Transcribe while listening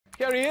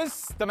Here he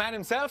is, the man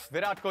himself,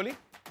 Virat Kohli.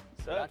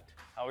 Sir,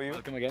 how are you?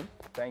 Welcome again.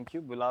 Thank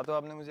you. बुला तो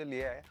आपने मुझे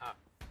लिया है.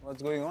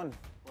 What's going on?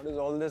 What is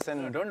all this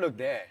and? No, don't look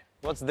there.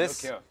 What's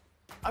this? Look here.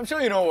 I'm sure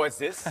you know what's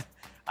this.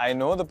 I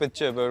know the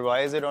picture, but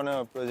why is it on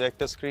a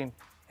projector screen?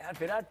 यार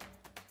विराट,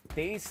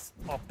 23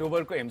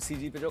 अक्टूबर को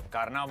MCG पे जो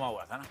कारनामा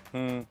हुआ था ना,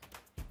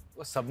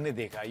 वो सबने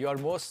देखा. Your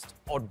most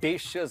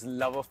audacious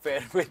love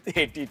affair with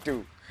 82.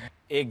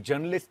 एक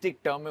जर्नलिस्टिक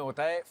टर्म में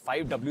होता है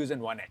 5 W's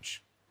and 1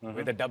 H.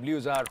 Where the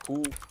W's are who,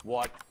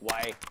 what,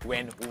 why,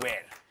 when,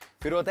 where.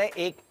 फिर होता है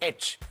एक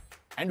H.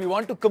 And we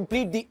want to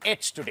complete the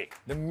H today.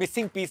 The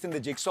missing piece in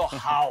the jigsaw,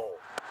 how?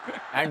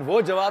 And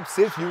वो जवाब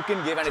सिर्फ you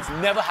can give, and it's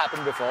never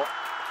happened before.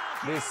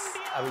 This,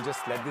 I will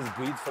just let this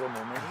breathe for a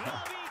moment.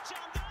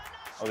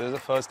 Oh, this is the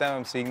first time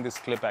I'm seeing this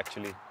clip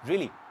actually.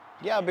 Really?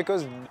 Yeah,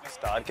 because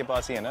Star के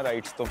पास ही है ना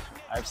rights, तो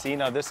I've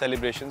seen other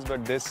celebrations,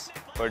 but this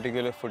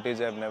particular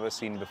footage I've never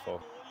seen before.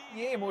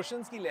 ये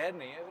emotions की लहर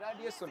नहीं है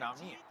विराट, ये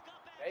सुनामी है.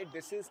 Right?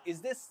 Is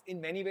this in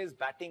many ways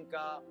batting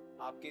का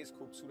आपके इस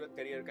खूबसूरत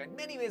career का in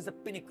many ways the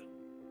pinnacle?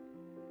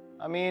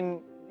 I mean,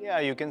 yeah,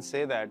 you can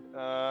say that.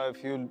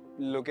 If you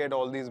look at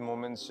all these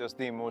moments, just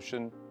the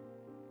emotion.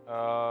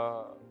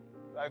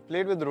 I've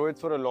played with Rohit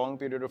for a long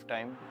period of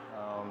time,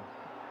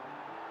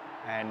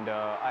 and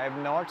I have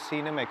not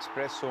seen him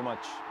express so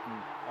much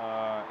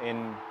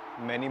in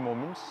many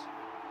moments.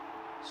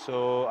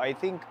 So I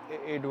think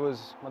it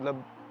was,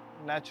 मतलब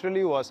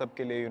naturally हुआ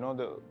सबके लिए, you know,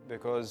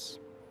 because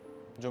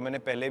जो मैंने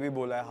पहले भी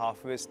बोला है,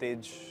 halfway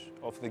stage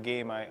of the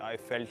game, I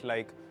felt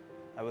like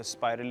I was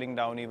spiraling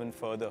down even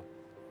further.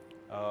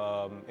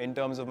 In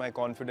terms of my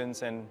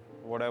confidence and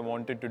what I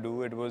wanted to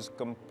do, it was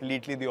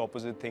completely the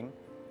opposite thing.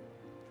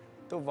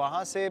 तो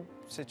वहाँ से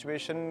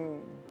situation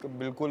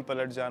बिल्कुल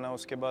पलट जाना,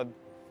 उसके बाद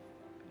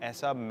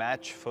ऐसा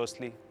match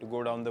firstly to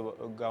go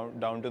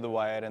down to the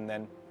wire, and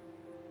then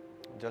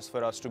just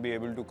for us to be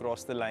able to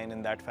cross the line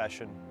in that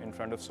fashion in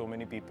front of so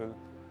many people.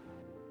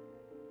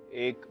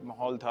 एक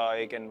माहौल था,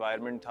 एक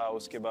environment था,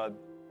 उसके बाद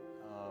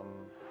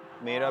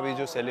मेरा भी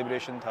जो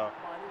celebration था,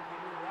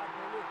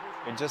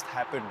 it just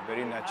happened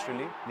very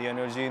naturally. The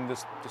energy in the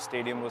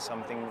stadium was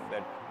something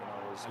that, you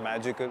know, was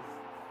magical.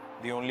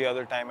 The only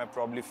other time I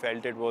probably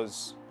felt it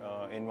was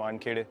in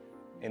Wankhede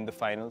in the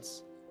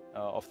finals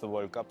of the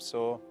World Cup.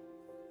 So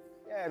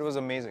yeah, it was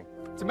amazing.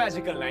 It's a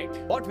magical night.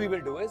 What we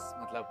will do is,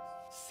 मतलब,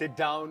 sit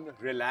down,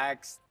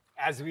 relax,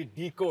 as we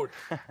decode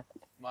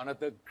one of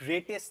the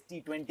greatest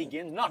T20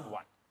 games, not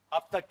one.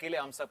 अब तक के लिए,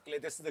 हम सब के लिए,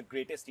 this is the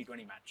greatest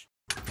T20 match.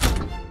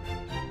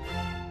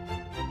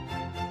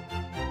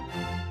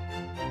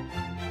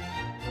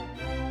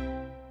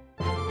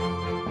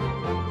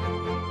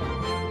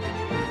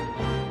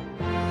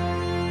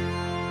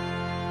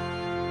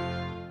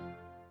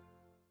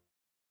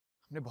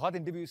 हमने बहुत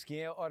इंटरव्यूज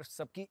किए हैं और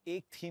सबकी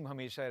एक थीम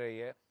हमेशा रही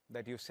है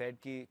that you said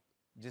कि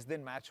जिस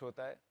दिन मैच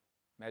होता है,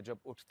 मैं जब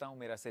उठता हूँ,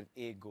 मेरा सिर्फ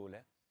एक गोल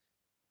है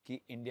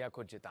कि इंडिया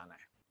को जिताना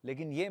है.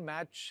 लेकिन ये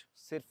मैच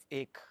सिर्फ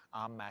एक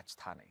आम मैच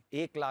था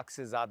नहीं. 1 लाख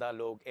से ज्यादा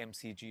लोग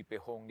MCG पे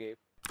होंगे.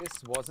 This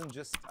wasn't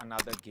just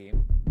another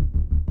game.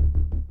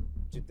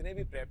 जितने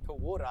भी प्रेप हो,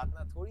 वो रात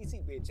ना थोड़ी सी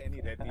बेचैनी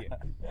रहती है.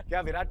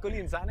 क्या विराट कोहली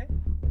इंसान है?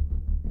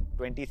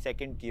 20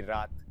 सेकंड की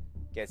रात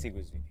कैसी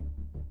गुजरी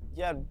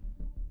थी? यार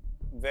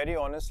very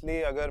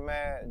honestly, अगर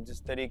मैं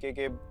जिस तरीके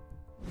के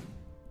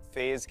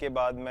फेज के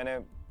बाद मैंने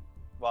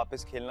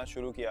वापस खेलना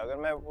शुरू किया, अगर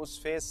मैं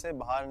उस फेज से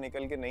बाहर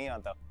निकल के नहीं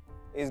आता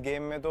इस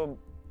गेम में, तो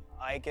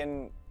I can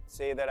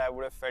say that I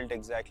would have felt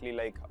exactly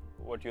like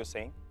what you're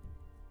saying.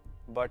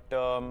 But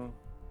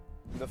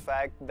the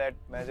fact that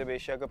मैं जब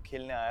एशिया कप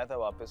खेलने आया था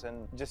वापस,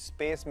 and जिस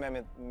स्पेस में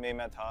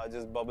मैं था,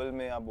 जिस बबल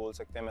में आप बोल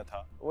सकते हैं मैं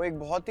था, वो एक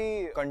बहुत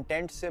ही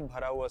कंटेंट से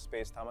भरा हुआ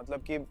स्पेस था.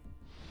 मतलब कि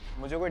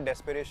मुझे कोई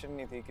डेस्परेशन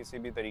नहीं थी किसी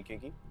भी तरीके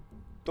की.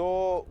 तो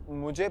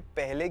मुझे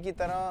पहले की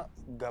तरह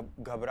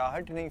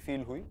घबराहट नहीं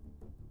फील हुई.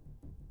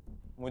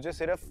 मुझे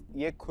सिर्फ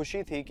ये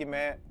खुशी थी कि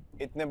मैं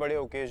इतने बड़े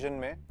ओकेजन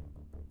में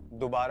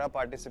दोबारा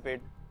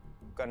पार्टिसिपेट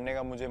करने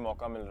का मुझे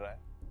मौका मिल रहा है.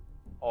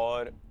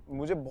 और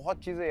मुझे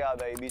बहुत चीज़ें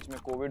याद आई. बीच में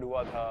कोविड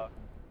हुआ था,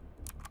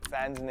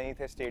 फैंस नहीं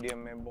थे स्टेडियम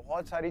में,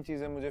 बहुत सारी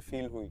चीज़ें मुझे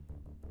फील हुई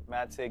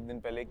मैच से एक दिन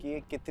पहले कि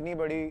ये कितनी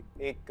बड़ी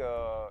एक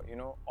यू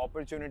नो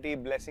अपॉर्चुनिटी,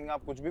 ब्लेसिंग,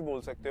 आप कुछ भी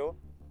बोल सकते हो,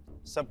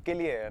 सबके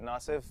लिए है, ना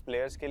सिर्फ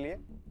प्लेयर्स के लिए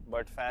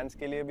बट फैंस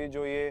के लिए भी.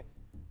 जो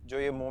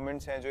ये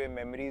मोमेंट्स हैं, जो ये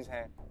मेमोरीज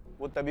हैं,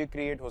 वो तभी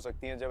क्रिएट हो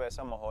सकती हैं जब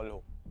ऐसा माहौल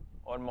हो.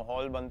 और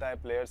माहौल बनता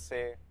है प्लेयर्स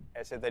से,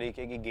 ऐसे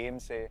तरीके की गेम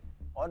से,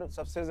 और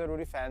सबसे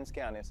ज़रूरी फैंस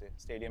के आने से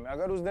स्टेडियम में.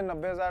 अगर उस दिन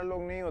 90,000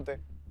 लोग नहीं होते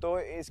तो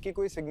इसकी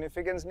कोई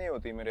सिग्निफिकेंस नहीं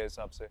होती मेरे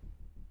हिसाब से,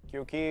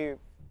 क्योंकि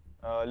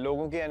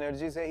लोगों की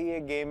एनर्जी से ही ये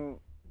game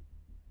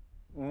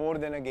more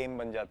than a game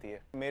बन जाती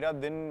है. मेरा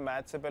दिन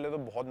मैच से पहले तो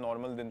बहुत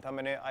नॉर्मल दिन था.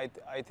 मैंने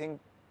I think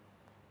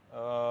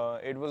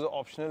it was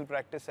optional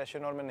practice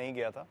session और मैं नहीं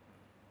गया था.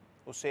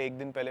 उससे एक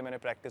दिन पहले मैंने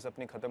प्रैक्टिस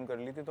अपनी ख़त्म कर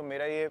ली थी. तो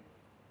मेरा ये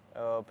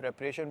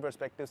प्रेपरेशन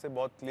पर्सपेक्टिव से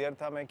बहुत क्लियर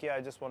था मैं कि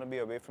I just want to be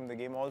away from the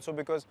game. Also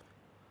because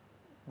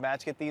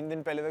match के 3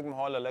 दिन पहले तक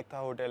माहौल अलग था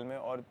होटल में,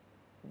 और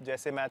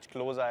जैसे मैच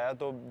क्लोज आया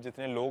तो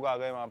जितने लोग आ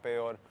गए वहाँ पे,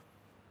 और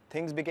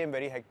things became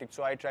very hectic.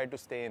 So I try to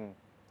stay in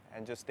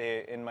and just stay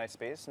in my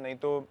space. नहीं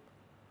तो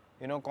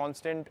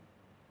constant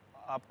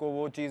आपको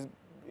वो चीज़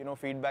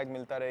feedback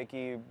मिलता रहे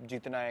कि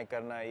जीतना है,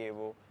 करना है, ये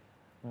वो.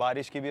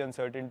 बारिश की भी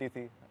uncertainty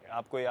थी.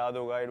 आपको याद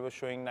होगा, it was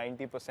showing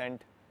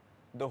 90%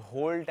 the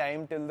whole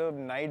time till the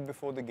night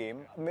before the game.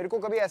 मेरे को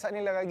कभी ऐसा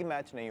नहीं लगा कि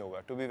मैच नहीं होगा,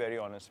 to be very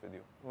honest with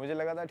you. मुझे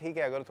लगा था ठीक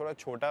है, अगर थोड़ा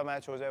छोटा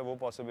मैच हो जाए वो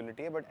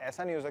possibility है, but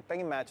ऐसा नहीं हो सकता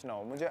कि मैच ना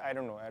हो. मुझे I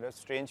don't know, I had a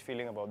strange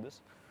feeling about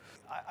this.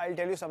 I'll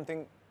tell you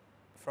something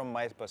from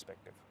my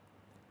perspective.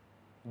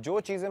 जो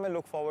चीज़ें मैं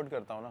look forward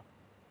करता हूँ ना,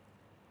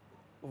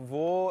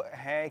 वो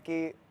है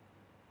कि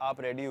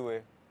आप ready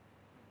हुए,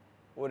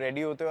 वो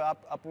ready होते हुए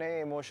आप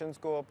अपने emotions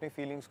को, अपनी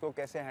feelings को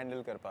कैसे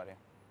handle कर पा रहे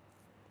हैं,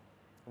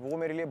 वो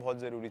मेरे लिए बहुत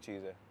ज़रूरी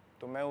चीज़ है.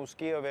 तो मैं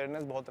उसकी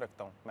अवेयरनेस बहुत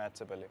रखता हूँ मैच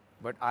से पहले.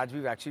 बट आज we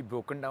actually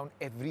broken down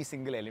every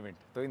single element,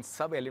 तो इन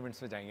सब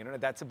एलिमेंट्स में जाएंगे ना.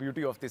 That's the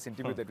beauty of this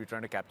interview that we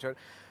trying to capture.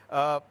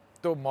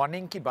 तो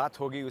मॉर्निंग की बात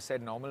होगी, you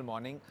said normal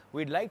morning.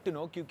 Weed like to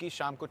know, क्योंकि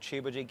शाम को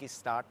 6 बजे की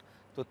स्टार्ट,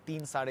 तो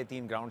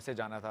 3-3.5 ग्राउंड से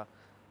जाना था.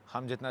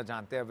 हम जितना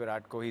जानते हैं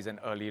विराट को, he is an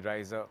early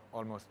riser,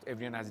 almost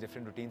everyone has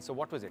different routine. So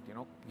what was it,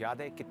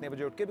 याद है कितने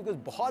बजे उठ के? बिकॉज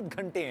बहुत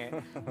घंटे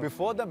हैं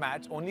before the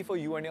match, only for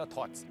you and your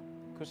thoughts.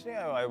 कुछ नहीं,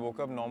 आई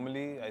woke up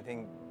normally, I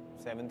think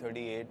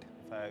 7:38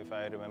 if I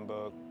remember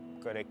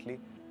correctly.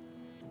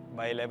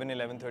 By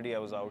 11:30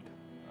 I was out.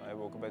 I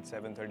woke up at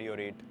 7:30 or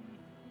 8.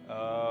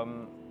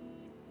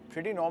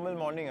 Pretty normal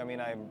morning. I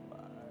mean,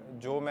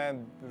 जो मैं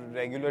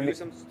regularly.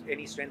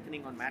 Any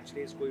strengthening on match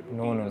days? कोई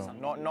routine?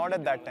 No. Not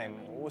at that time.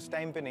 उस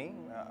time पे नहीं.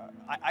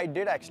 I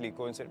did actually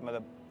coincide.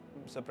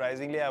 मतलब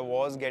surprisingly I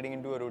was getting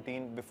into a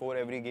routine before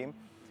every game.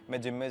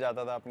 मैं gym में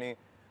जाता था, अपनी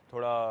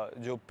थोड़ा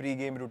जो प्री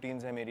गेम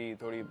रूटीन्स है मेरी,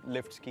 थोड़ी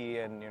लिफ्ट्स की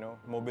and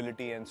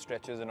mobility and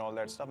stretches and all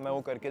that stuff, मैं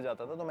वो करके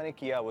जाता था. तो मैंने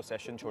किया वो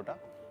सेशन छोटा.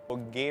 वो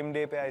गेम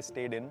डे पे I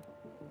stayed in.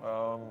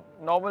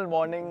 Normal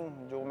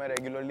morning जो मैं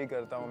रेगुलरली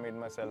करता हूँ, made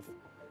my self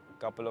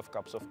couple of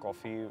cups of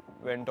coffee,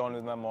 went on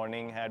with my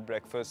morning, had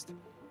breakfast.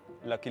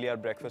 Luckily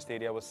our breakfast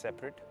area was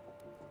separate.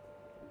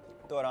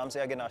 तो आराम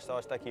से आके नाश्ता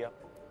वाश्ता किया.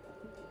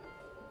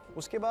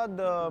 उसके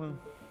बाद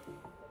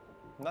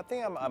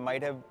nothing. I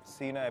might have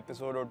seen an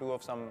episode or two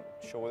of some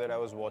show that I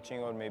was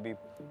watching, or maybe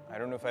I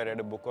don't know if I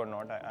read a book or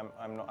not.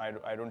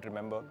 I don't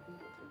remember.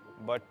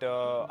 But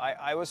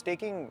I was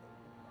taking,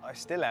 I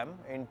still am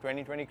in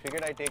 2020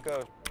 cricket. I take a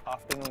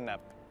afternoon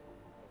nap.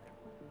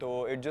 So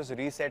it just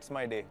resets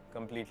my day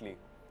completely.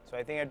 So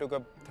I think I took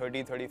a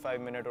 30-35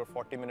 minute or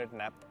 40-minute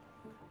nap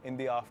in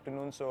the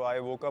afternoon. So I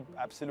woke up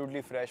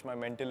absolutely fresh. My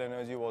mental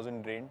energy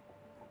wasn't drained.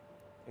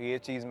 ये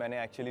चीज़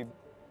मैंने actually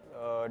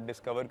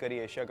discover करी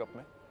Asia cup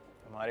में.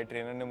 हमारे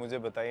trainer ने मुझे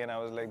बताई and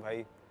I was like,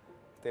 भाई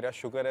तेरा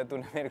शुक्र है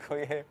तूने मेरे को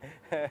ये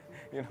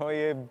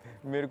ये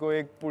मेरे को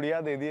एक पुड़िया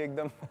दे दी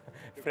एकदम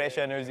फ्रेश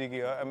एनर्जी की.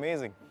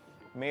 Amazing,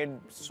 made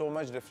so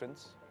much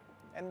difference.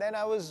 And then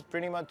I was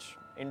pretty much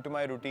into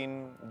my routine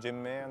gym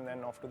में and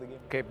then of to the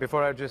game. Okay,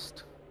 before I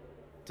just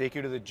take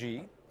you to the ji,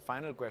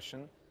 final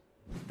question.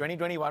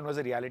 2021 was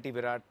a reality.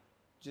 Virat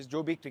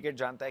जो भी cricket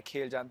जानता है,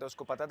 खेल जानता है,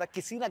 उसको पता था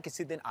किसी ना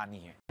किसी दिन आनी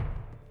है.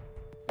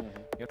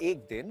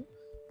 एक दिन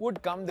would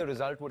come, the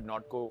result would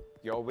not go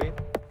your way.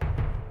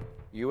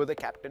 You were the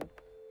captain.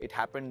 It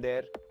happened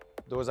there.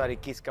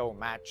 2021 का वो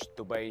match,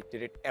 Dubai.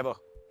 Did it ever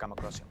come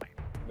across your mind?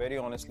 Very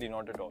honestly,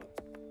 not at all.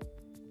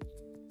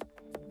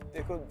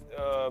 देखो,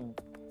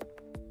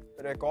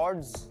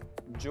 records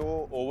जो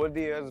over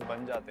the years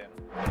बन जाते हैं,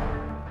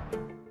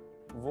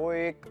 वो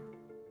एक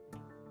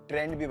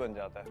trend भी बन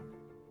जाता है.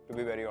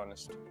 To be very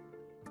honest.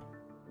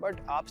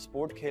 But आप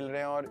sport खेल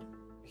रहे हैं और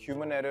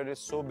human error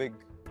is so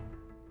big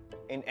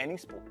in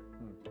any sport.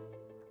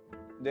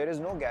 There is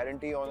no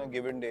guarantee on a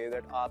given day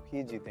that आप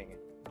ही जीतेंगे.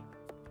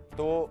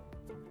 तो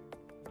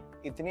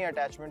इतनी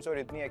attachments और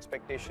इतनी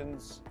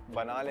expectations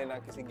बना लेना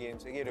किसी गेम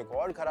से कि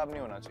रिकॉर्ड खराब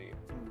नहीं होना चाहिए,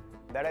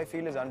 that I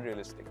feel is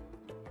unrealistic.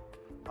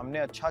 हमने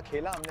अच्छा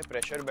खेला, हमने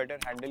प्रेशर बेटर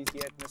हैंडल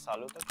किया इतने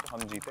सालों तक, तो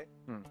हम जीते.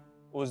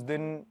 उस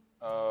दिन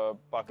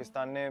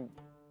पाकिस्तान ने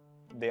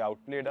they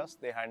outplayed us,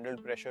 they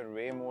handled pressure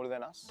way more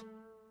than us,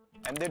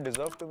 and they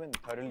deserve to win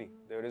thoroughly.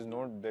 There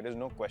is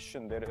no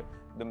question.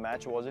 The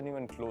match wasn't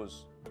even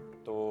close.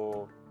 तो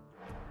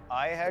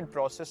I had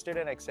processed it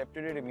and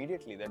accepted it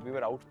immediately that we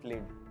were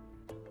outplayed.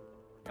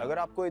 अगर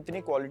आपको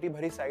इतनी quality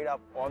भरी side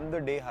आप on the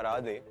day हरा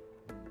दे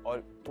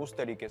और उस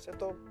तरीके से,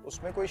 तो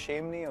उसमें कोई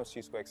शेम नहीं है उस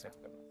चीज़ को एक्सेप्ट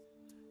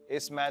करना.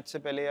 इस मैच से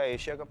पहले या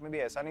एशिया कप में भी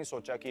ऐसा नहीं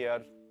सोचा कि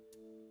यार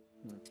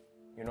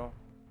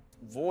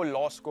वो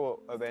लॉस को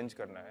अवेंज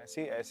करना है.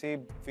 ऐसी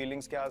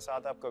फीलिंग्स के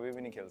साथ आप कभी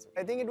भी नहीं खेल सकते.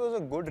 I think it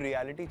was a good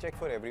reality check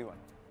for everyone,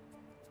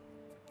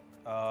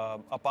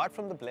 apart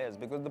from the players,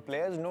 because the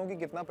players no कि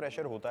कितना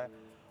प्रेशर होता है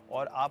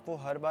और आप वो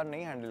हर बार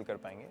नहीं हैंडल कर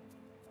पाएंगे.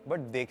 बट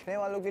देखने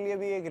वालों के लिए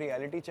भी एक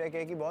रियलिटी चेक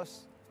है कि बॉस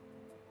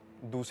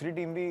दूसरी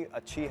टीम भी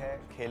अच्छी है,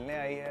 खेलने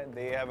आई है.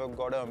 They have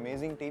got a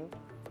amazing team.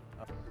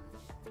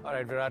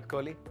 Alright Virat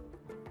Kohli,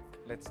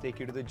 let's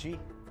take you to the ji.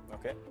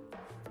 Okay,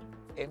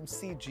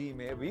 MCG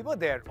में we were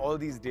there all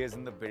these days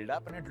in the build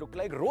up and it looked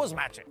like rose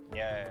match है.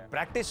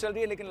 Practice चल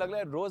रही है लेकिन लग रहा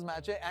है रोज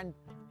match है. एंड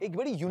एक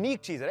बड़ी यूनिक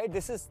चीज है, right?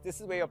 This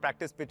is where your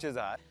practice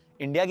pitches are.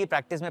 India की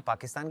प्रैक्टिस में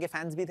पाकिस्तान के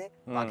फैंस भी थे,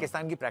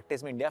 पाकिस्तान की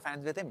प्रैक्टिस में इंडिया फैंस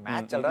भी थे,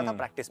 मैच चल रहा था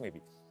प्रैक्टिस में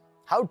भी.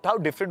 How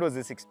different was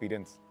this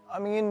experience? I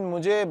mean,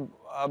 मुझे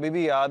अभी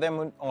भी याद है,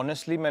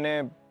 ऑनेस्टली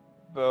मैंने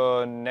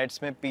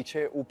नेट्स में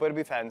पीछे ऊपर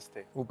भी फैंस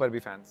थे. ऊपर भी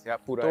फैंस या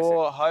पूरा तो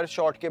ऐसे. हर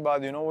शॉट के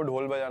बाद वो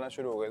ढोल बजाना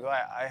शुरू हो गए. तो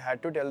I had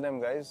to tell them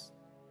guys,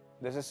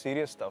 this is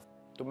serious stuff.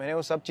 तो मैंने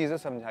वो सब चीजें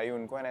समझाई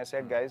उनको and I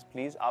said guys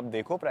please आप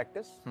देखो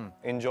प्रैक्टिस,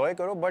 एंजॉय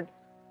करो, बट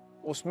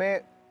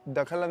उसमें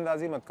दखल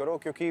अंदाजी मत करो,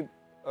 क्योंकि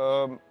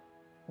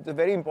it's a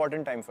very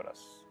important time for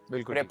us.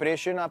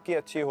 Preparation आपकी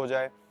अच्छी हो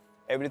जाए,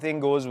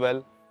 एवरीथिंग गोज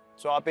वेल,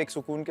 सो आप एक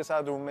सुकून के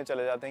साथ रूम में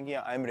चले जाते हैं कि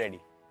आई एम रेडी.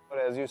 और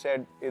एज यू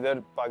सेड, इधर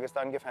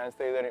पाकिस्तान के फैंस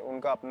थे, इधर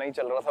उनका अपना ही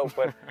चल रहा था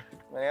ऊपर.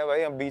 मैंने कहा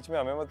भाई हम बीच में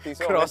हमें मत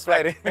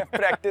पीछे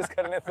प्रैक्टिस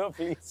करने दो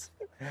please.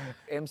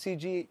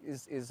 MCG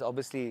is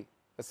obviously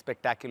a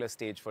spectacular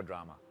stage for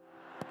drama.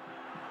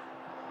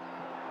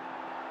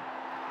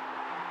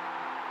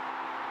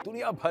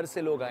 दुनिया भर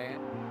से लोग आए हैं.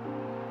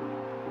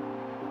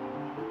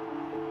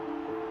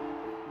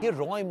 ये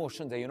रॉ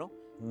इमोशंस है,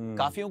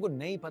 काफियों को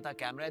नहीं पता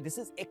कैमरा है. This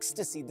is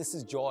ecstasy, this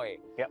is Joy.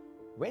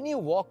 When you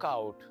walk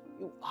out,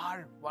 you are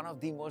one of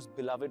the most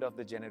beloved of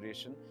the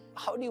generation.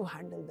 How do you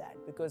handle that?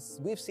 Because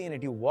we've seen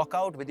it. You walk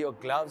out with your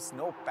gloves,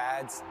 no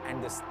pads,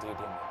 and the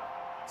stadium.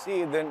 See,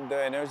 then the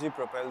energy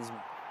propels me.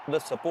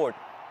 The support,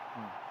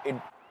 it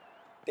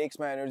takes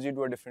my energy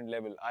to a different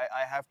level.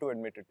 I have to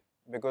admit it,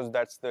 because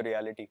that's the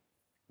reality.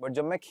 But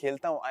जब मैं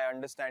खेलता हूँ, I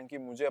understand कि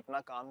मुझे अपना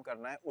काम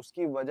करना है,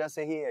 उसकी वजह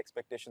से ही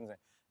expectations हैं.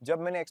 जब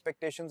मैंने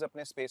expectations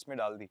अपने space में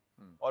डाल दी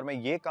और मैं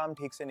ये काम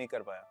ठीक से नहीं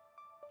कर पाया,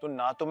 तो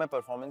ना तो मैं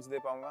परफॉर्मेंस दे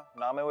पाऊंगा,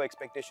 ना मैं वो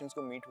एक्सपेक्टेशंस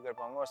को मीट कर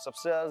पाऊंगा, और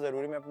सबसे ज्यादा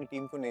जरूरी मैं अपनी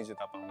टीम को नहीं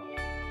जिता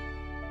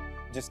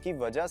पाऊंगा, जिसकी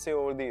वजह से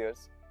ओवर द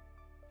इयर्स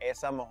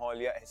ऐसा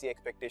माहौल या ऐसी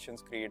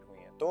एक्सपेक्टेशंस क्रिएट हुई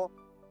हैं. तो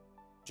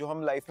जो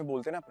हम लाइफ में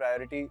बोलते हैं ना,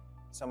 प्रायोरिटी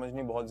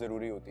समझनी बहुत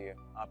जरूरी होती है.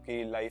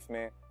 आपकी लाइफ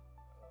में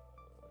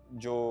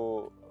जो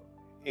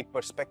एक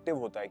पर्सपेक्टिव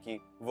होता है कि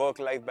वर्क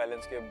लाइफ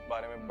बैलेंस के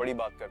बारे में बड़ी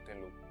बात करते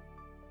हैं लोग,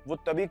 वो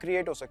तभी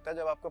क्रिएट हो सकता है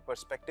जब आपका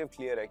पर्सपेक्टिव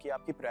क्लियर है कि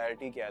आपकी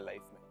प्रायोरिटी क्या है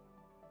लाइफ में.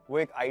 वो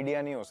एक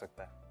आइडिया नहीं हो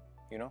सकता है,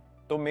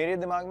 तो मेरे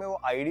दिमाग में वो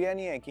आइडिया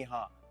नहीं है कि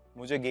हाँ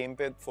मुझे गेम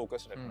पे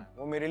फोकस रखना है.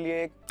 वो मेरे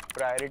लिए एक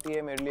प्रायोरिटी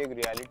है, मेरे लिए एक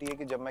रियलिटी है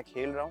कि जब मैं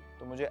खेल रहा हूँ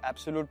तो मुझे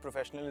एब्सोल्यूट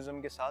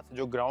प्रोफेशनलिज्म के साथ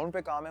जो ग्राउंड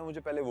पे काम है मुझे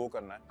पहले वो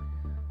करना है.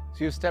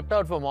 So you stepped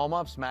out for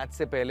warm-ups match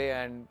से पहले,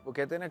 and वो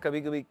कहते हैं ना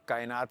कभी-कभी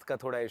कायनात का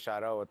थोड़ा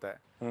इशारा होता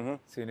है.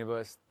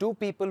 Universe. Two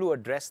people who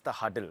addressed the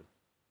huddle.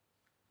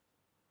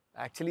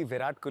 Actually,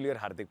 Virat Kohli और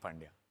Hardik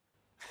Pandya.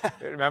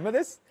 Remember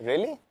this?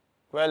 Really?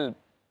 Well,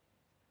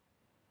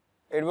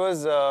 it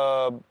was.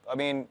 I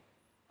mean,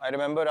 I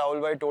remember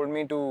Rahul bhai told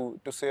me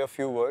to say a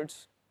few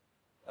words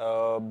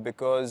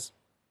because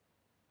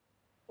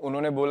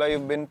उन्होंने बोला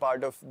you've been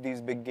part of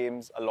these big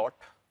games a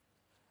lot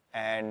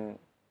and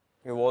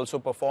you've also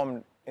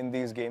performed in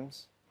these games.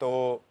 So,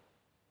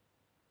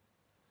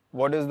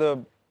 what is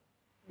the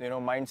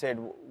mindset?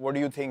 What do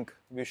you think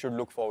we should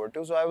look forward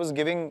to? So I was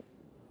giving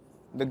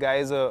the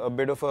guys a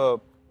bit of a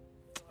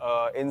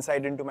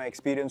insight into my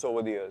experience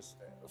over the years.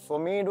 For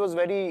me, it was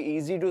very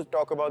easy to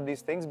talk about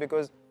these things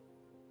because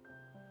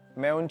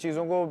मैं उन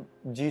चीज़ों को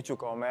जी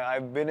चुका हूँ.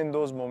 I've been in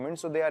those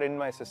moments, so they are in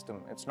my system.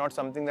 It's not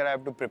something that I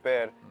have to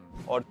prepare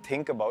or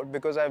think about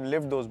because I've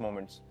lived those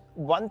moments.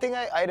 One thing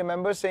I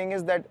remember saying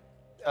is that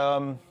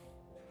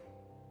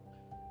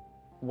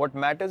what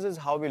matters is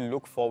how we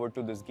look forward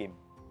to this game.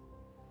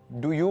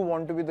 Do you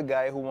want to be the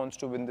guy who wants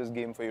to win this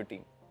game for your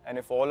team?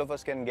 And if all of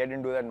us can get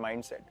into that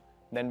mindset,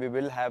 then we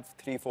will have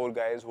 3-4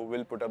 guys who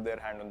will put up their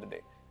hand on the day.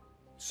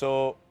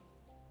 So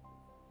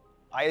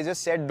I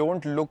just said,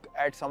 don't look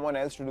at someone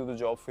else to do the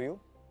job for you.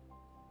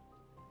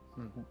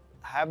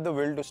 Have the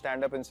will to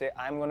stand up and say,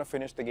 I'm going to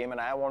finish the game and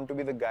I want to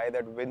be the guy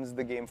that wins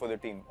the game for the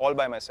team, all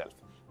by myself.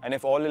 And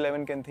if all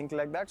 11 can think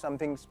like that,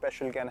 something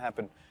special can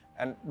happen.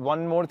 And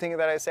one more thing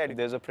that I said,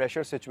 there's a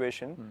pressure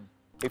situation.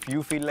 If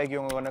you feel like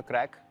you're going to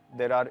crack,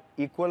 there are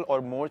equal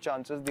or more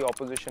chances the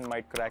opposition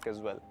might crack as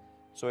well.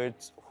 So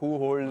it's who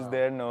holds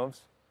their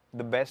nerves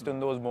the best in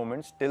those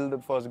moments till the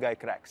first guy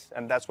cracks.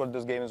 And that's what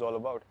this game is all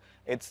about.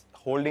 It's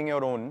holding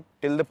your own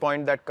till the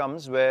point that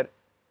comes where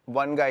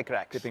one guy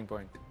cracks. Tipping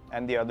point.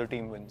 And the other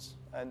team wins.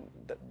 And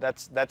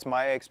that's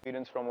my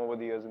experience from over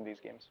the years in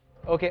these games.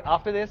 Okay,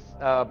 after this,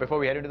 before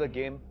we head into the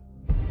game,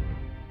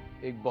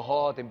 एक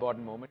बहुत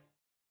important moment.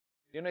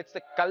 It's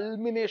the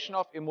culmination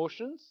of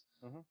emotions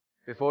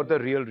before the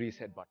real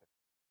reset button.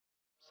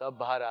 सब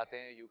बाहर आते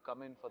हैं, you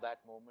come in for that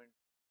moment.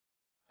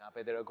 यहाँ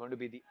पे there are going to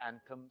be the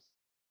anthems.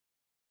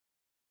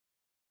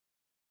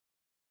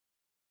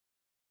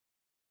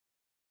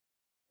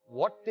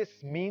 What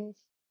this means,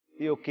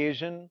 the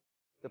occasion,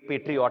 the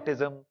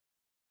patriotism,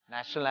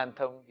 national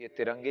anthem, ये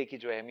तिरंगे की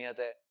जो अहमियत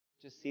है.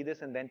 Just see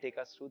this and then take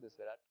us through this,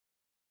 Virat.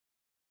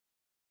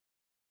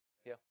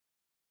 Yeah.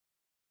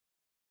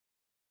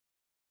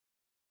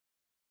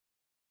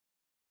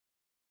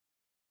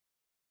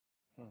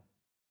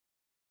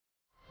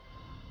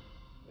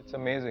 It's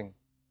amazing.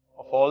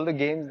 Of all the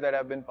games that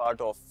I've been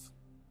part of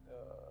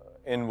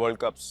in World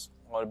Cups,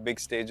 or big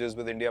stages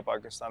with India,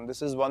 Pakistan,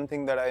 this is one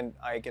thing that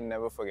I can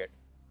never forget.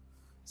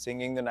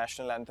 Singing the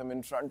national anthem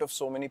in front of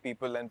so many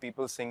people and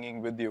people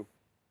singing with you.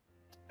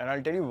 And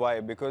I'll tell you why,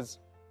 because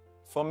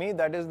for me,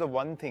 that is the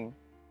one thing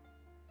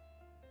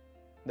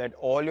that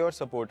all your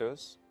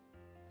supporters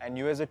and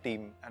you as a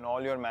team and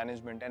all your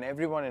management and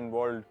everyone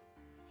involved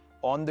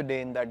on the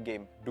day in that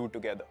game do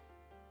together.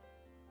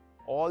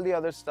 All the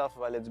other stuff,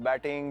 while it's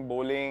batting,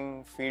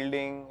 bowling,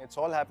 fielding, it's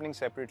all happening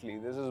separately.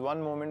 This is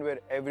one moment where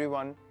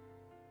everyone's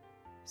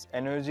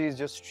energy is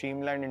just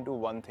streamlined into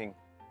one thing.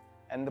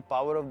 And the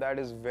power of that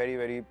is very,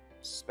 very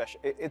special.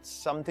 It's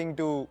something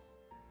to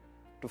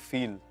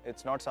feel.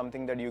 It's not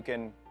something that you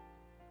can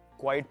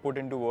quite put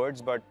into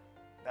words, but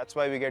that's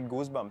why we get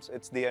goosebumps.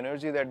 It's the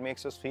energy that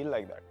makes us feel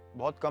like that.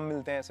 बहुत कम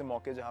मिलते हैं ऐसे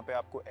मौके जहाँ पे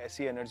आपको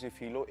ऐसी energy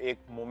feel हो एक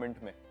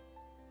मोमेंट में.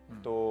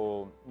 तो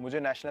मुझे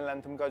नेशनल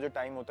एंथम का जो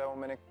टाइम होता है वो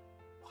मैंने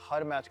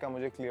हर मैच का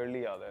मुझे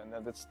क्लियरली याद है.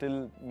 And that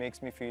still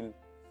makes me feel,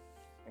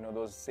 you know,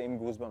 those same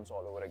goosebumps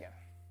all over again.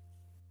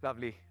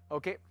 Lovely.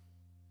 Okay.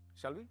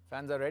 Shall we?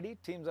 Fans are ready,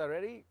 teams are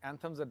ready,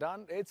 anthems are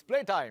done. It's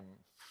playtime.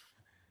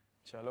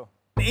 Chalo.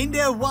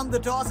 India won the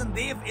toss and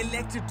they've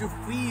elected to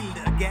field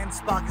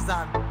against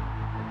Pakistan.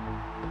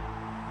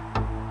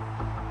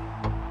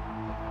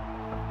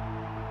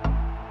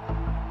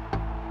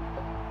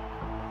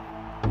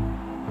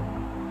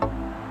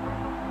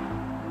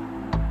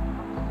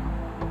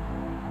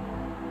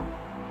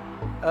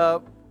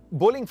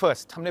 Bowling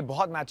first. हमने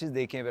बहुत matches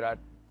देखे हैं Virat,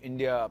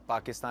 India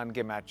Pakistan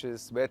के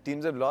matches where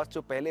teams have lost.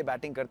 जो पहले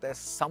batting करता है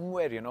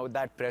somewhere, you know,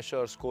 that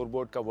pressure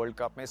scoreboard का वर्ल्ड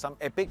कप में सम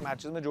एपिक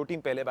मैचेस में जो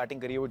टीम पहले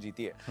बैटिंग करी है वो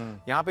जीती है.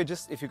 यहाँ पे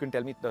just if you can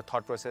tell me the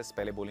thought process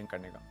पहले बॉलिंग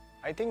करने का.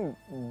 आई थिंक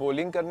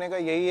बॉलिंग करने का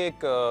यही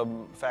एक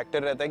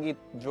फैक्टर रहता है कि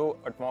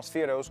जो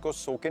एटमॉस्फेयर है उसको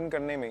सोक इन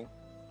करने में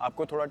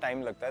आपको थोड़ा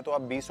टाइम लगता है. तो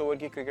आप 20 ओवर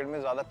की क्रिकेट में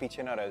ज़्यादा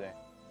पीछे ना रह जाएं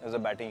एज अ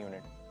बैटिंग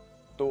यूनिट.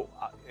 तो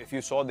if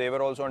you saw they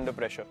were also under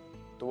pressure,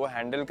 तो वो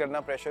हैंडल करना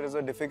pressure is a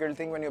difficult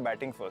thing when you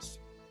batting first.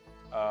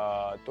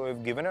 तो if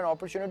given an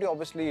opportunity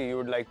obviously you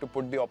would like to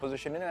put the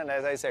opposition in. And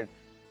as I said,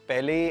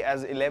 पहले ही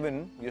as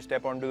 11 you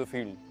step on to the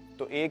field,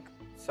 तो एक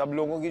सब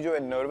लोगों की जो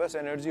nervous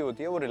energy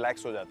होती है वो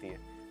रिलैक्स हो जाती है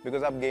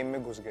बिकॉज आप गेम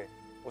में घुस गए.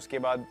 उसके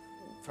बाद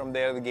from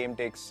there the game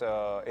takes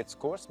its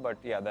course.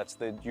 But या that's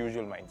the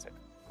usual mindset.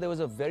 There was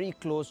a very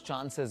close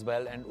chance as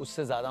well, and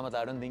उससे ज़्यादा मतलब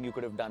I don't think you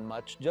could have done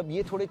much. जब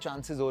ये थोड़े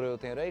chances हो रहे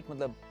होते हैं, right?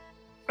 मतलब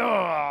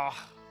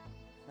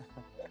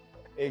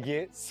एक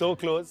ये so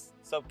close,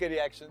 सबके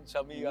reaction,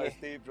 Shami,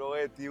 Arshdeep,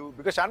 Rohit, you,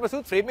 because Shan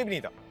Masood frame में भी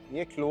नहीं था.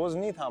 ये close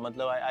नहीं था,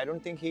 मतलब I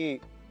don't think he,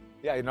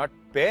 yeah, you're not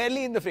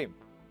barely in the frame,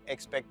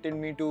 expected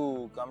me to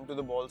come to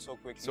the ball so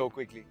quickly. So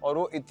quickly. और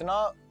वो इतना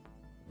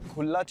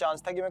खुला चांस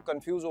था कि मैं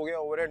confuse हो गया,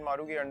 overhead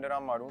मारूं कि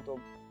underarm मारूं. तो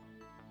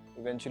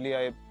eventually I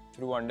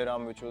threw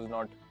underarm, which was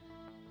not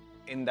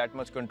in that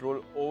much control.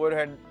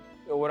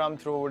 Overarm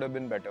throw would have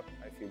been better,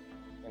 I feel,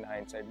 in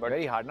hindsight. But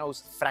very hard ना उस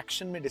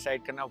fraction में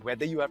decide करना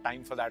whether you have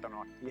time for that or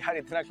not. यार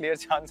इतना clear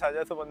chance आ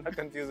जाए तो बंदा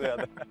confuse हो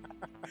जाता है.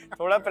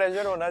 थोड़ा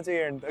pressure होना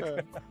चाहिए end तक.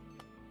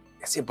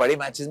 ऐसे बड़े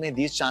मैचेस में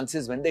these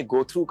chances when they go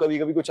through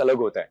कभी-कभी कुछ अलग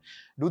होता है.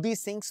 Do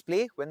these things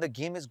play when the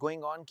game is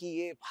going on कि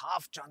ये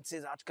half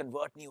chances आज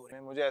convert नहीं हो रहे?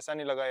 मुझे ऐसा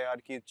नहीं लगा यार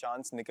कि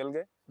chance निकल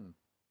गए.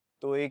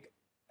 तो एक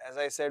as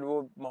I said वो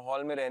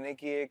माहौल में रहने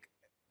की एक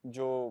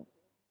जो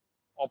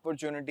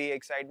अपॉर्चुनिटी,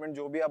 एक्साइटमेंट,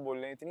 जो भी आप बोल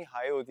रहे हैं, इतनी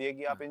हाई होती है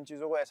कि आप इन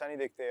चीज़ों को ऐसा नहीं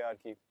देखते यार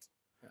कि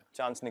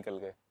चांस निकल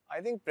गए.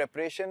 आई थिंक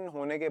प्रिपरेशन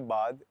होने के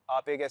बाद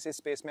आप एक ऐसी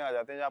स्पेस में आ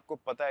जाते हैं जहाँ आपको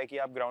पता है कि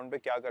आप ग्राउंड पे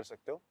क्या कर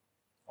सकते हो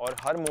और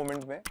हर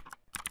मोमेंट में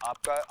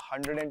आपका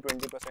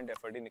 120%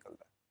 एफर्ट ही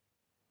निकलता है.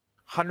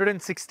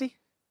 160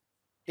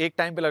 एक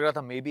टाइम पे लग रहा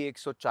था मे बी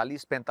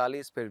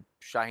 140-45. फिर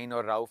शाहीन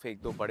और राउफ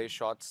एक दो बड़े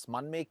शॉट्स.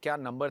 मन में क्या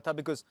नंबर था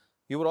because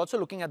you were also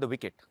looking at the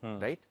wicket,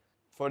 right?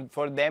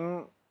 For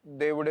them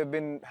they would have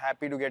been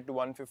happy to get to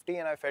 150,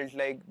 and I felt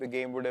like the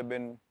game would have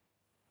been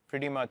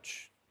pretty much,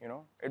 you know,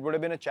 it would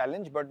have been a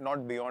challenge but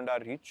not beyond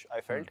our reach, I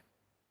felt.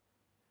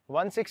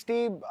 160,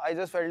 I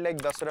just felt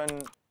like 10 run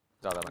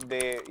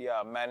they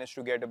managed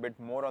to get a bit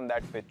more on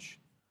that pitch.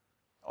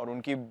 और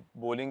उनकी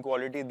bowling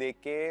quality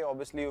देख के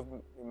obviously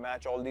you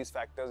match all these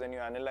factors and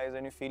you analyze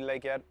and you feel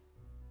like यार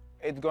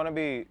it's gonna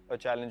be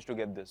a challenge to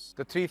get this.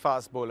 The three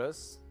fast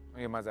bowlers,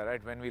 ये मजा,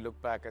 right? When we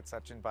look back at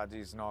Sachin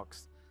Paji's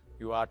knocks,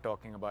 you are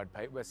talking about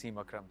भाई वसीम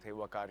अकरम थे,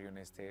 वकार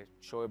यूनिस थे,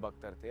 शोएब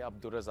अख्तर थे,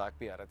 अब्दुल रज़ाक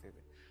भी आ रहे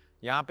थे.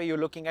 यहाँ पे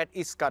you're looking at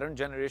इस current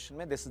generation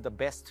में this is the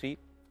best three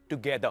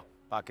together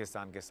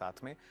Pakistan के साथ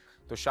में.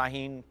 तो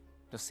शाहीन,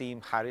 नसीम,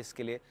 हारिस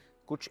के लिए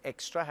कुछ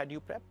extra had you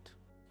prepped?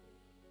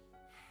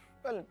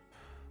 Well,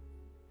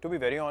 to be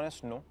very honest,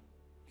 no.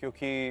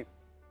 क्योंकि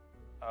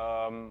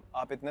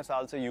आप इतने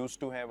साल से used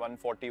to हैं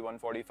 140,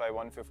 145,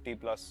 150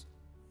 plus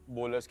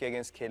bowlers के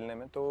against खेलने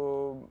में. तो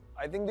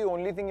I think the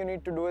only thing you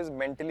need to do is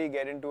mentally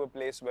get into a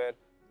place where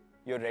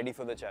you're ready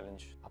for the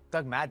challenge. अब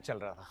तक मैच चल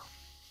रहा था.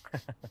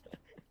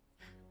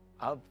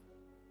 अब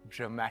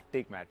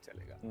dramatic मैच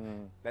चलेगा.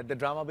 Let the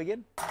drama begin.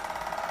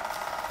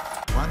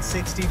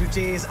 160 to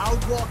chase.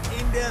 Outwalk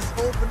India's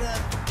opener.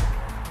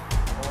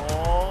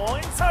 Oh,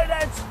 inside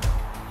edge.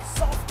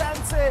 Soft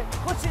and से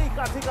खुशी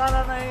का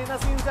ठिकाना नहीं।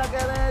 नसीम शाह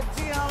कह रहे हैं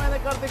जी हाँ मैंने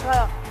कर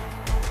दिखाया।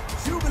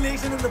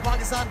 Jubilation in the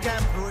Pakistan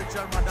camp. Rohit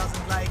Sharma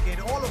doesn't like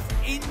it. All of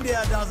India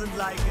doesn't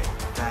like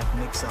it. That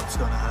mix-up's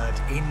gonna hurt.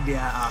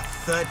 India are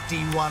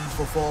 31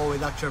 for 4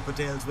 with Akshar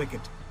Patel's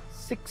wicket.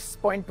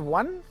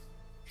 6.1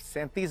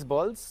 37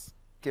 balls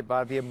के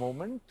बाद ये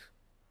मोमेंट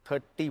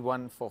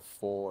 31 for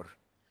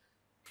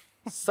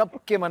 4।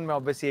 सबके मन में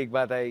ऑब्वियसली एक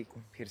बात आई,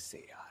 फिर से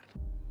यार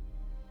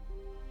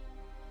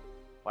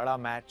बड़ा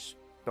match,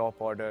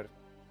 top order,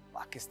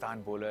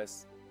 Pakistan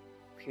bowlers,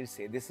 फिर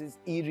से this is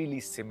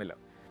eerily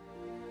similar.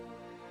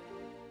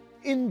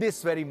 In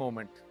this very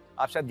moment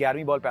आप शायद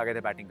 11वीं बॉल पे आ गए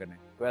थे बैटिंग करने,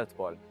 12th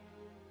ball,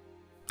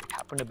 it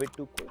happened a bit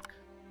to quick.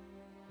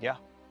 या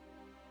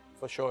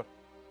फॉर श्योर,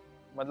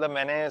 मतलब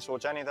मैंने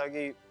सोचा नहीं था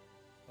कि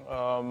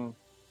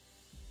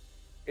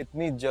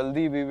इतनी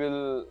जल्दी वी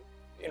विल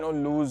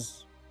लूज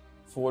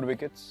 4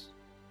 विकेट्स।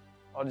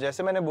 और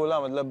जैसे मैंने बोला,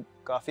 मतलब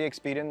काफ़ी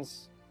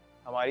एक्सपीरियंस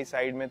हमारी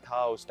साइड में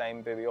था उस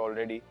टाइम पे भी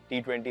ऑलरेडी,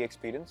 T20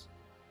 एक्सपीरियंस।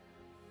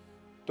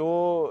 तो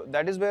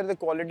that is where the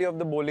quality of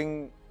the bowling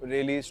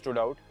really stood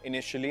out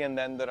initially, and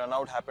then the run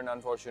out happened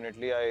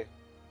unfortunately.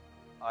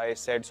 I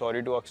said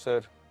sorry to Akshar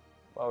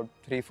about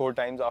 3-4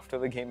 times after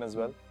the game as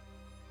well.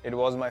 It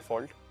was my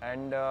fault,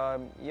 and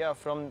yeah,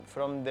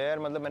 from there,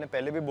 मतलब मैंने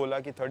पहले भी बोला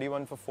कि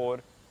 31 for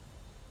 4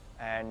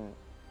 and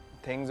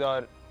things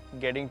are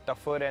getting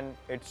tougher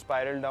and it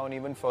spiraled down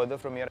even further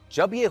from here.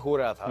 जब ये हो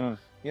रहा था,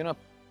 you know,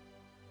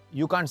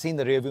 you can't see in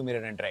the rearview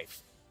mirror and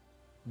drive,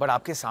 but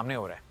आपके सामने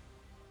हो रहा है।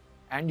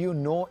 And you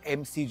know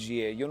MCG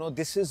है, you know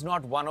this is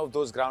not one of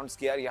those grounds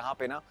कि यार यहाँ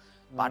पे ना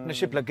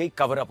पार्टनरशिप लग गई,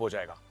 कवर अप हो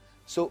जाएगा।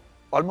 So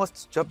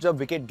almost जब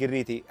विकेट गिर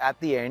रही थी at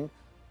the end,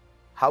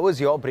 how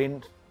was your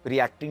brain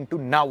reacting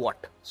to now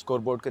what?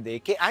 Scoreboard को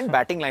देख के and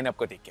बैटिंग लाइनअप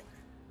को देख के।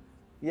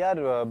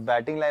 यार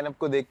बैटिंग लाइनअप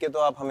को देख के तो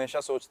आप हमेशा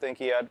सोचते हैं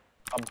कि यार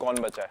अब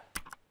कौन बचा है,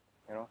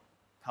 you know,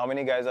 how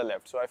many guys are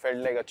left? So I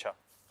felt like अच्छा,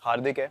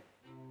 हार्दिक है,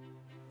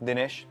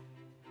 Dinesh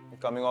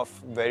coming off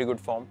very good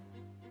form,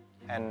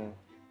 and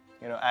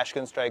you know, Ash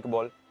can strike a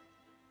ball.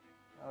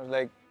 I was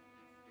like,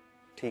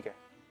 ठीक है,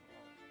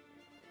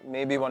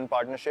 maybe one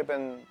partnership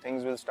and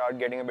things will start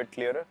getting a bit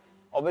clearer.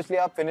 Obviously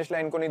आप finish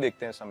line को नहीं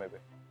देखते हैं समय पे,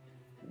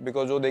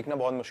 because वो देखना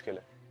बहुत मुश्किल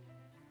है।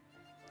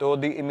 तो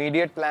the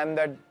immediate plan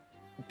that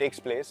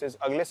takes place is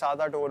अगले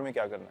 7-8 ओवर में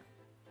क्या करना है,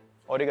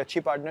 और एक अच्छी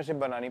पार्टनरशिप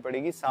बनानी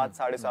पड़ेगी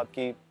 7-7.5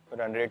 की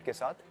रन रेट के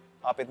साथ।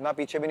 आप इतना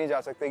पीछे भी नहीं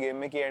जा सकते गेम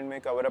में कि एंड में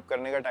कवर अप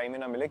करने का टाइम ही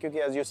ना मिले, क्योंकि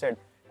एज यू सेड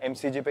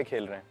MCG पे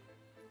खेल रहे हैं,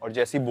 और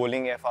जैसी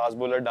बॉलिंग है, फास्ट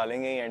बॉलर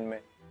डालेंगे ही एंड में,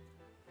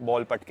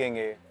 ball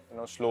पटकेंगे, you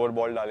know, slower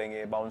ball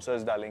डालेंगे,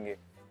 बाउंसर्स डालेंगे,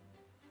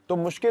 तो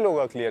मुश्किल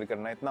होगा क्लियर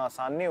करना। इतना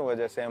आसान नहीं होगा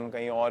जैसे हम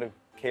कहीं और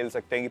खेल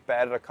सकते हैं कि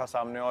पैर रखा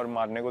सामने और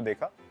मारने को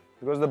देखा,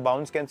 because the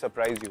bounce can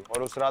surprise you,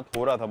 और उस रात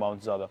हो रहा था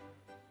बाउंस ज़्यादा।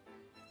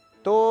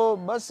 तो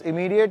बस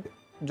इमीडिएट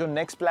जो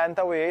नेक्स्ट प्लान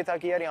था वो यही था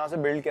कि यार यहाँ से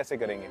बिल्ड कैसे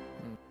करेंगे।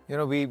 You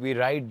know, we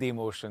ride the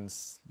emotions,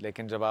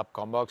 लेकिन जब आप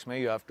कॉम्बॉक्स में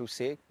you have to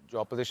say जो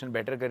ऑपोजिशन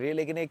बेटर कर रही है,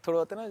 लेकिन एक थोड़ा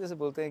होता है ना, जैसे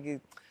बोलते हैं कि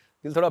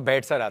दिल थोड़ा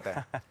बैठ सा रहता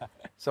है।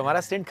 So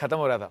हमारा स्टिंट खत्म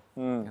हो रहा था,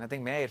 and I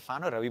think मैं,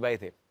 इरफान और रवि भाई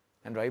थे,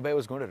 and रवि भाई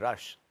was going to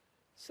rush.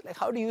 So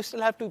like, how do you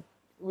still have to?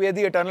 We are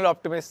the eternal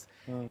optimists.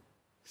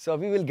 So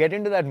we will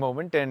get into that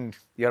moment,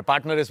 and your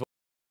partner is.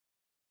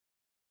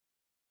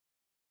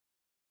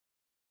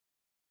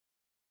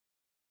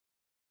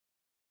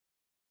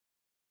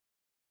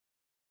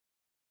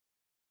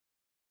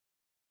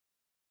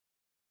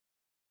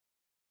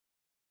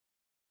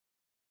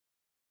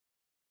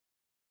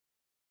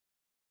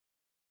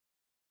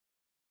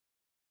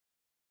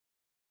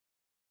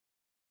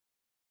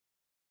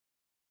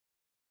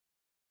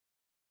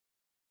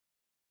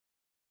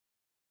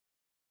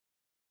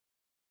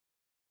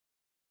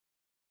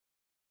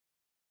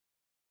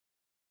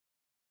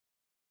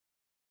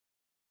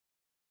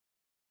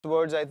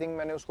 Words I think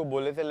मैंने उसको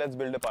बोले थे, let's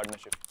build a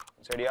partnership.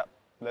 I said yeah,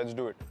 let's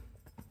do it.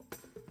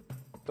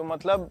 तो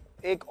मतलब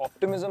एक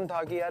optimism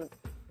था कि यार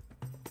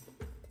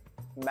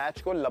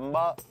मैच को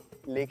लंबा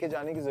लेके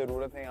जाने की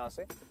जरूरत है यहाँ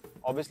से।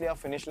 ऑब्वियसली आप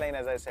finish line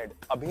as I said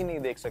अभी नहीं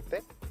देख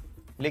सकते,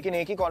 लेकिन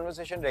एक ही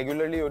कॉन्वर्सेशन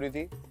रेगुलरली हो रही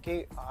थी कि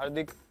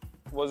हार्दिक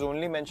was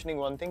only mentioning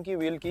one thing कि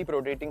we'll keep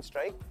rotating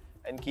strike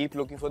and keep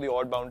looking for the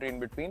odd boundary in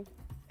between,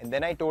 and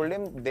then I told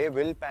him they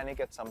will panic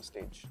at some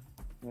stage.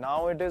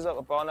 Now it is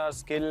upon our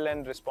skill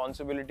and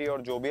responsibility,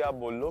 और जो भी आप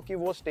बोल लो, कि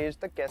वो stage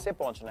तक कैसे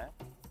पहुंचना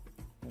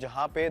है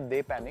जहां पे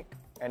they panic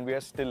and we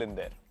are still in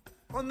there.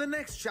 On the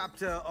next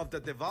chapter of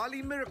the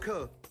Diwali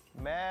Miracle,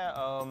 मैं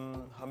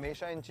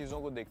हमेशा इन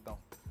चीज़ों को देखता हूँ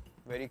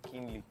वेरी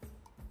कीनली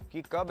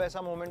कि कब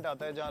ऐसा मोमेंट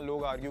आता है जहाँ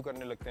लोग आर्ग्यू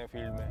करने लगते हैं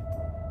फील्ड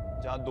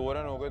में, जहाँ 2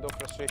 रन हो गए तो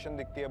फ्रस्ट्रेशन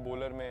दिखती है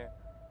बॉलर में,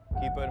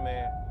 कीपर में,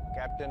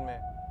 कैप्टन में,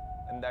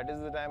 and that is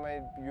the time I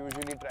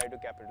usually try to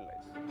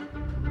capitalize.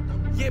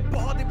 ये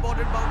बहुत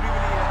इंपॉर्टेंट बाउंड्री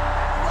मिली है।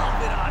 वाह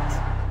Virat!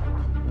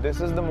 This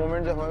is the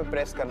moment जब हमें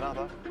प्रेस करना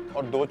था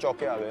और 2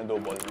 चौके आ गए 2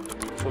 बॉल में,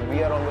 so we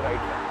are on the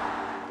right track.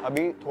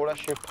 अभी थोड़ा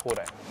शिफ्ट हो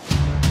रहा है।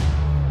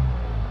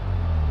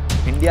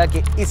 इंडिया के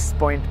इस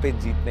पॉइंट पे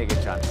जीतने के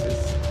chances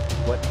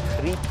were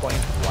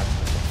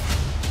 3.1%.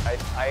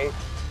 I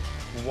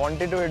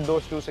Wanted to hit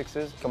those 2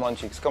 sixes. Come on,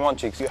 Cheeks. Come on,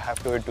 Cheeks. You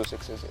have to hit 2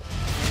 sixes here.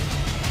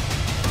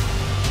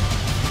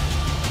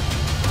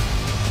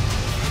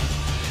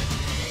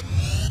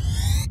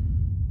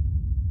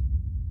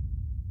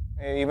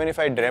 Even if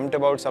I dreamt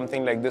about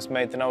something like this,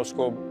 मैं इतना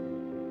उसको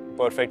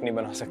perfect नहीं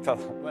बना सकता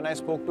था. When I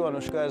spoke to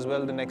Anushka as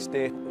well the next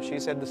day, she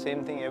said the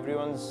same thing. You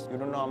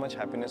don't know how much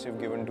happiness you've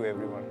given to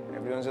everyone.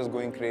 Everyone's just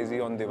going crazy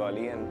on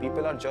Diwali and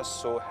people are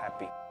just so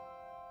happy.